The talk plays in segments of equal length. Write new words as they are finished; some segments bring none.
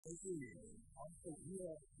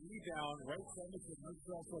Rebound, right side of the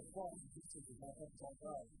Montreal so far. This is not up top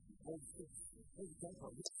out.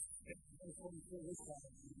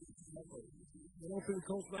 You don't think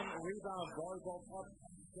Colts a rebound, volleyball up.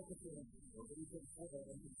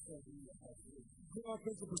 Good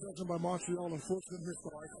offensive possession by Montreal, unfortunately, here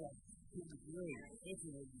for our side.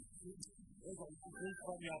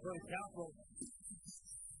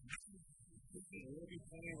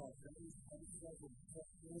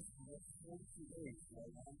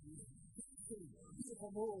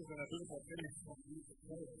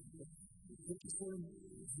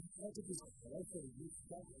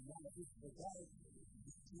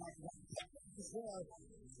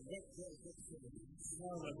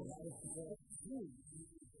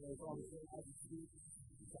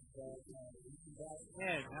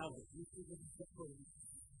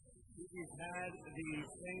 He's had the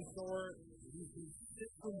same store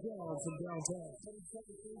from downtown.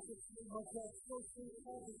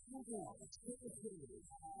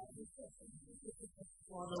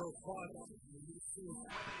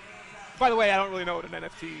 By the way, I don't really know what an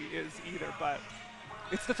NFT is either, but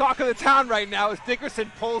it's the talk of the town right now as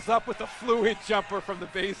Dickerson pulls up with a fluid jumper from the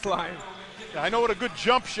baseline. Yeah, I know what a good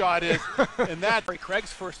jump shot is, and that.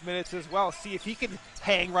 Craig's first minutes as well. See if he can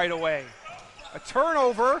hang right away. A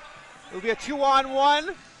turnover. It'll be a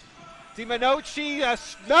 2-on-1. Demarco,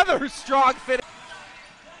 another strong finish.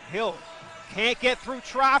 Hill can't get through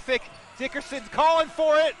traffic. Dickerson's calling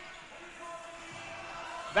for it.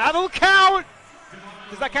 That'll count.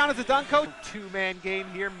 Does that count as a dunk, coach? Two-man game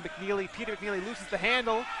here. Peter McNeely loses the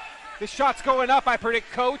handle. This shot's going up, I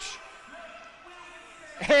predict, coach.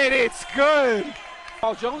 And it's good.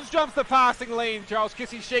 Paul Jones jumps the passing lane. Charles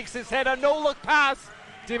Kissy shakes his head. A no-look pass.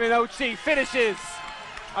 Demarco finishes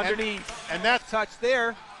underneath. And that touch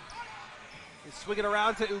there. He's swinging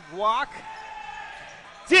around to Uguak.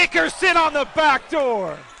 Dickerson on the back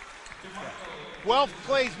door. Guelph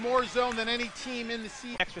plays more zone than any team in the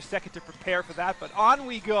season. Extra second to prepare for that, but on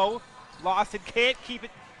we go. Lawson can't keep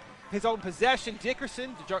it his own possession.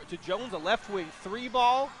 Dickerson to Jones, a left wing three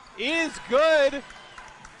ball is good.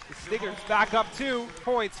 The Stingers back up 2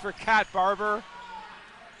 points for Cat Barber.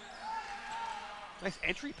 Nice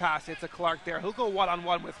entry pass into Clark there. He'll go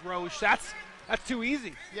one-on-one with Roche. That's too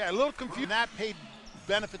easy. Yeah, a little confused. That paid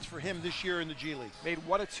benefits for him this year in the G League. Made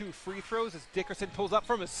 1 of 2 free throws as Dickerson pulls up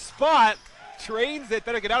from his spot. Trains it.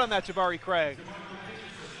 Better get out on that, Jabari Craig.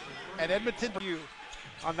 And Edmonton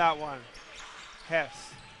on that one.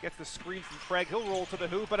 Hess gets the screen from Craig. He'll roll to the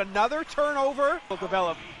hoop, but another turnover will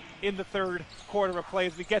develop in the third quarter of play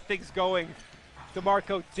as we get things going.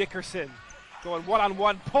 Demarco Dickerson going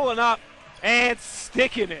one-on-one, pulling up and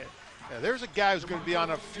sticking it. Yeah, there's a guy who's going to be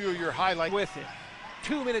on a few of your highlights. With it.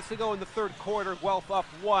 2 minutes to go in the third quarter. Guelph up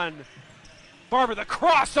 1. Barber, the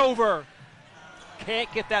crossover.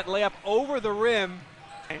 Can't get that layup over the rim.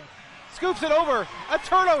 And scoops it over. A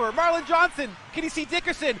turnover. Marlon Johnson. Can he see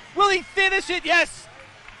Dickerson? Will he finish it? Yes.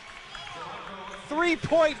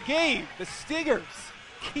 3-point game. The Stingers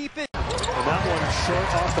keep it. And that one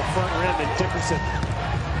short off the front rim, and Dickerson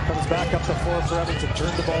comes back up the floor for Edmonton.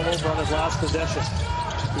 Turned the ball over on his last possession.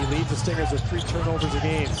 He leads the Stingers with 3 turnovers a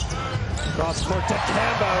game. Cross court to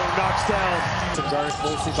Cambo, knocks down. Guarded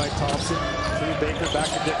closely by Thompson. Baker back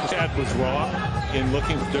to Dickerson. Chad was wrong in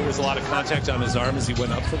looking. There was a lot of contact on his arm as he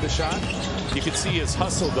went up for the shot. You could see his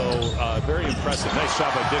hustle, though, very impressive. Nice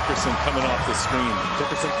shot by Dickerson coming off the screen.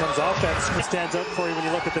 Dickerson comes off that screen. Stands out for you when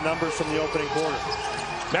you look at the numbers from the opening quarter.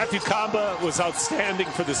 Matthew Kamba was outstanding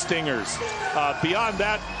for the Stingers. Beyond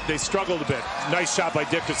that, they struggled a bit. Nice shot by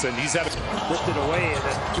Dickerson. He's had lifted away, and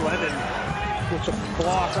then Lemon with the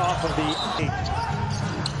block off of the 8.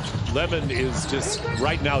 Lemon is just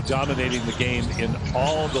right now dominating the game in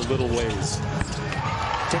all the little ways.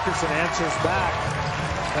 Dickerson answers back.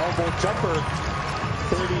 Elbow jumper.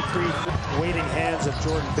 33 waiting hands of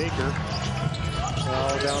Jordan Baker.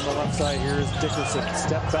 Now down the left side here is Dickerson.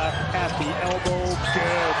 Step back at the elbow.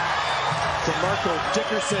 Good. Demarco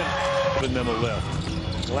Dickerson. Giving them a lift.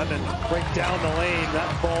 Lemon break down the lane.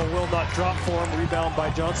 That ball will not drop for him. Rebound by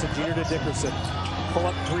Johnson Jr. to Dickerson. Pull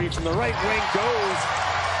up 3 from the right wing. Goes.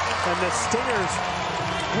 And the Stingers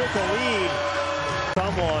with the lead.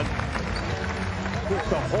 Someone with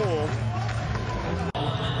the hold.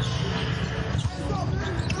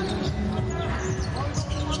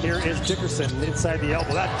 Here is Dickerson inside the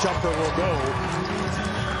elbow. That jumper will go.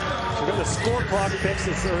 We're going to score clock fix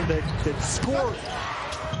this, or the score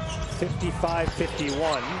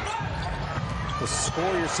 55-51. The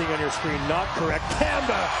score you're seeing on your screen not correct.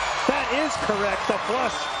 Kamba, that is correct. The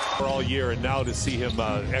flush For all year, and now to see him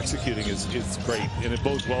executing is great, and it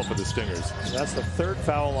bodes well for the Stingers. That's the third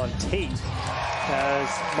foul on Tate as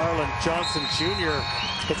Marlon Johnson Jr.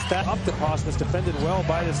 hits that up to Postmus, defended well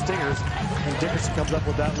by the Stingers, and Dickerson comes up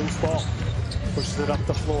with that loose ball, pushes it up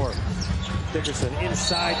the floor. Dickerson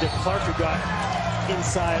inside to Clark, who got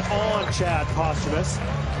inside on Chad Postmus.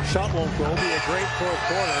 Shot won't go. Be a great fourth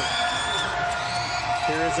quarter.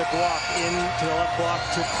 Here is a block into the left block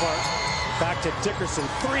to Clark. Back to Dickerson.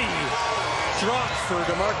 Three. Dropped for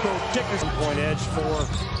Demarco Dickerson. Point edge for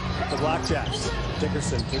the Blackjacks.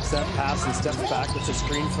 Dickerson takes that pass and steps back. It's a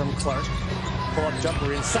screen from Clark. Pull-up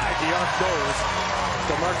jumper inside. The arc goes.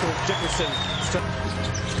 Demarco Dickerson.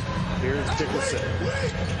 Here's Dickerson.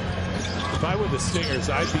 If I were the Stingers,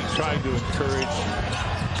 I'd be trying to encourage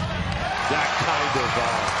that kind of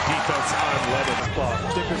defense on Lebanon.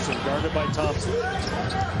 Dickerson guarded by Thompson.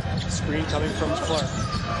 Screen coming from Clark.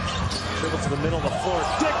 Dribble to the middle of the floor.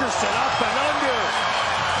 Dickerson up and under.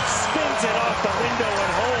 Spins it off the window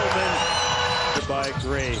and home. And by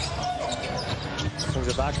Gray. Brings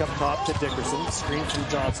it back up top to Dickerson. Screen from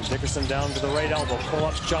Johnson. Dickerson down to the right elbow.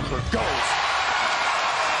 Pull-up jumper. Goes.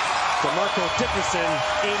 Demarco Dickerson,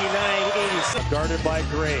 89-86. Guarded by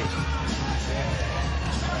Gray.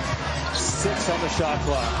 6 on the shot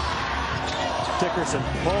clock. Dickerson,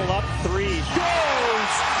 pull up, 3.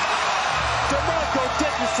 Goes! Demarco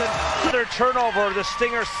Dickerson. Another turnover. The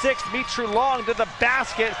Stingers 6th. Mitru Long to the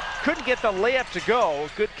basket. Couldn't get the layup to go.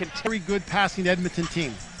 Good Very good passing Edmonton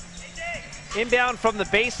team. inbound from the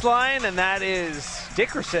baseline, and that is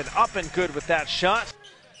Dickerson up and good with that shot.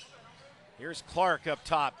 Here's Clark up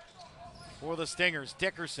top for the Stingers.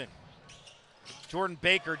 Dickerson. Jordan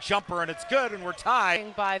Baker, jumper, and it's good, and we're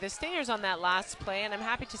tied. By the Stingers on that last play, and I'm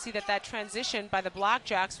happy to see that that transition by the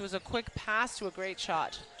Blackjacks was a quick pass to a great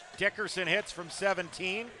shot. Dickerson hits from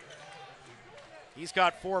 17. He's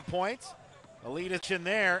got 4 points. A lead is in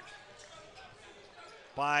there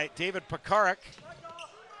by David Pekarik,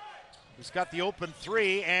 who's got the open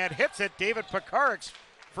 3 and hits it. David Pekarik's.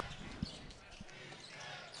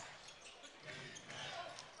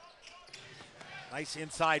 Nice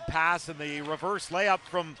inside pass, and the reverse layup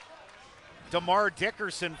from DeMar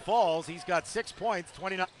Dickerson falls. He's got 6 points,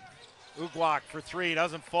 29. Ugwak for 3,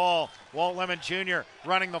 doesn't fall. Walt Lemon Jr.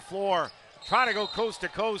 running the floor, trying to go coast to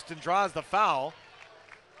coast and draws the foul.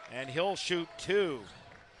 And he'll shoot 2.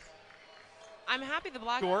 I'm happy the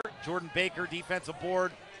Black. Jordan Baker, defensive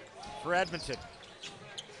board for Edmonton.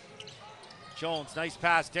 Jones, nice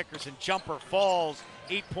pass. Dickerson, jumper, falls.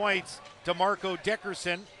 8 points. Demarco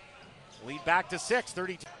Dickerson. Lead back to 6,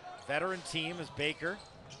 32. Veteran team is Baker.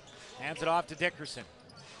 Hands it off to Dickerson.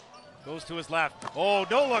 Goes to his left. Oh,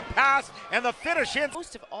 no look pass, and the finish in.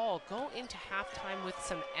 Most of all, go into halftime with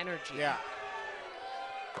some energy. Yeah.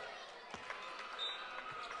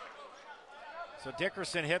 So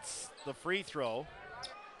Dickerson hits the free throw.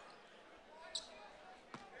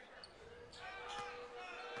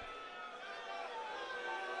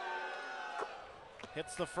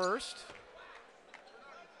 Hits the first.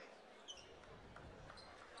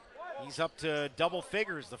 He's up to double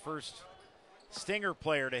figures, the first Stinger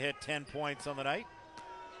player to hit 10 points on the night.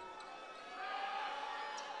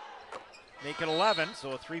 Make it 11,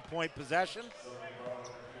 so a 3-point possession.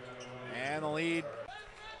 And the lead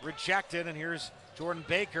rejected, and here's Jordan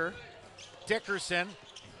Baker. Dickerson,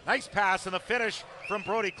 nice pass, and the finish from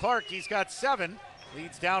Brody Clark. He's got 7,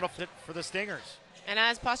 leads down for the Stingers. And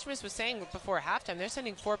as Posthumus was saying before halftime, they're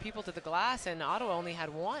sending 4 people to the glass, and Ottawa only had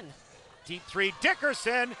 1. Deep 3,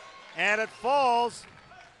 Dickerson, and it falls.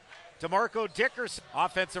 DeMarco Dickerson.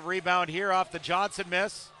 Offensive rebound here off the Johnson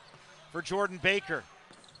miss for Jordan Baker.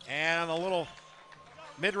 And a little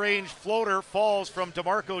mid-range floater falls from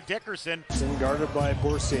DeMarco Dickerson. Guarded by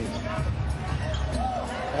Boursier.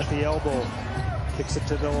 At the elbow. Kicks it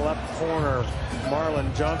to the left corner.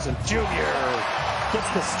 Marlon Johnson Jr. gets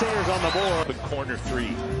the Stingers on the board. But corner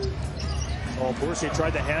 3. Oh, Boursier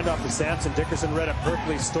tried the handoff to Sampson. Dickerson read it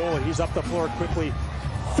perfectly, stole it. He's up the floor quickly.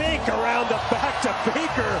 Fake around the back to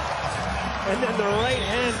Baker. And then the right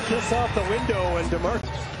hand kiss off the window, and Demarco.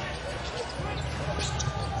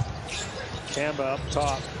 Kamba up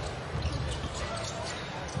top.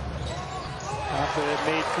 After it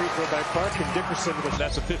made free throw by Clark, and Dickerson was.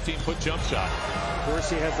 That's a 15-foot jump shot.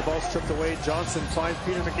 Dorsey has the ball stripped away. Johnson finds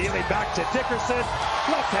Peter McNeely. Back to Dickerson.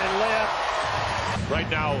 Left-hand layup. Right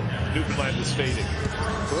now, Newfoundland is fading.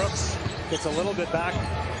 Brooks gets a little bit back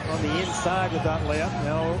on the inside with that layup.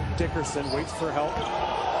 Now Dickerson waits for help.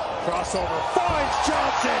 Crossover. Finds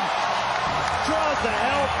Johnson. Draws the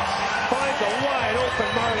help. Finds a wide open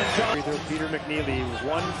Marlon Johnson. Peter McNeely.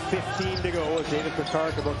 1:15 to go as David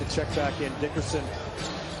Pekarik about to check back in. Dickerson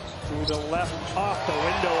to the left, off the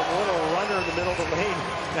window, a little runner in the middle of the lane.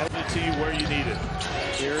 Get to you where you need it.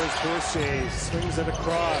 Here is Boucher, swings it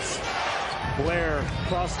across. Blair,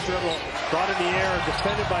 cross dribble, got in the air,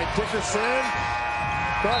 defended by Dickerson.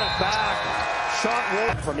 Got it back. Shot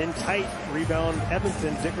roll from in tight. Rebound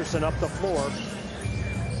Edmonton. Dickerson up the floor.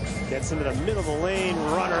 Gets into the middle of the lane.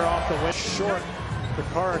 Runner off the way. Short.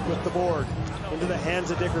 Picard with the board. Into the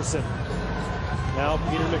hands of Dickerson. Now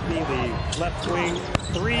Peter McNeely. Left wing.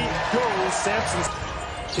 Three goes. Sampson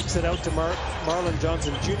kicks it out to Marlon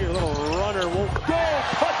Johnson Jr. Little runner won't go.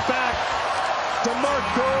 Put back.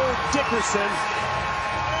 Demarco Dickerson.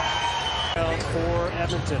 For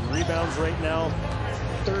Edmonton. Rebounds right now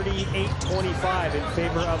 38-25 in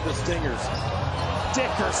favor of the Stingers.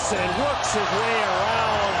 Dickerson works his way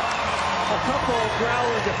around a couple of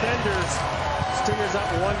growling defenders. Stingers up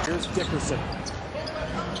one. Here's Dickerson.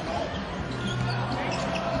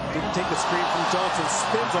 Didn't take the screen from Johnson.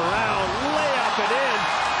 Spins around, layup it in.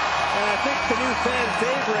 And I think the new fan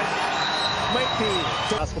favorite might be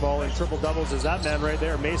basketball in triple doubles is that man right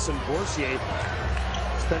there, Mason Boursier.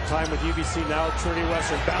 Spent time with UBC, now Trinity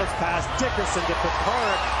Western. Bounce pass, Dickerson to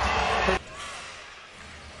Picard.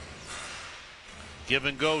 Give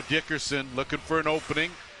and go, Dickerson looking for an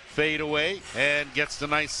opening, fade away, and gets the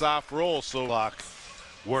nice soft roll. So block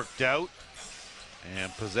worked out.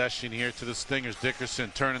 And possession here to the Stingers.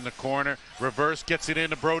 Dickerson turning the corner, reverse, gets it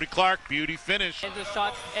into Brody Clark. Beauty finish. And the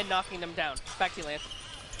shots and knocking them down. Back to you, Lance.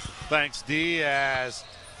 Thanks, D, as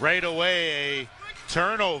right away a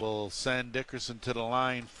turnover will send Dickerson to the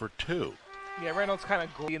line for two. Yeah, Reynolds kind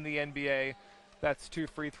of in the NBA. That's 2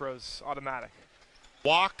 free throws automatic.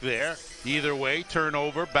 Walk there. Either way,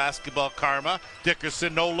 turnover, basketball karma.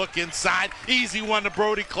 Dickerson, no look inside. Easy one to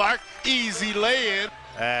Brody Clark. Easy lay-in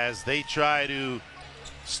as they try to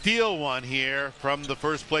steal one here from the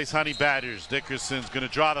first place Honey Badgers. Dickerson's going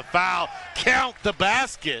to draw the foul. Count the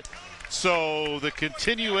basket. So the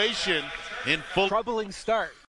continuation in full. Troubling start.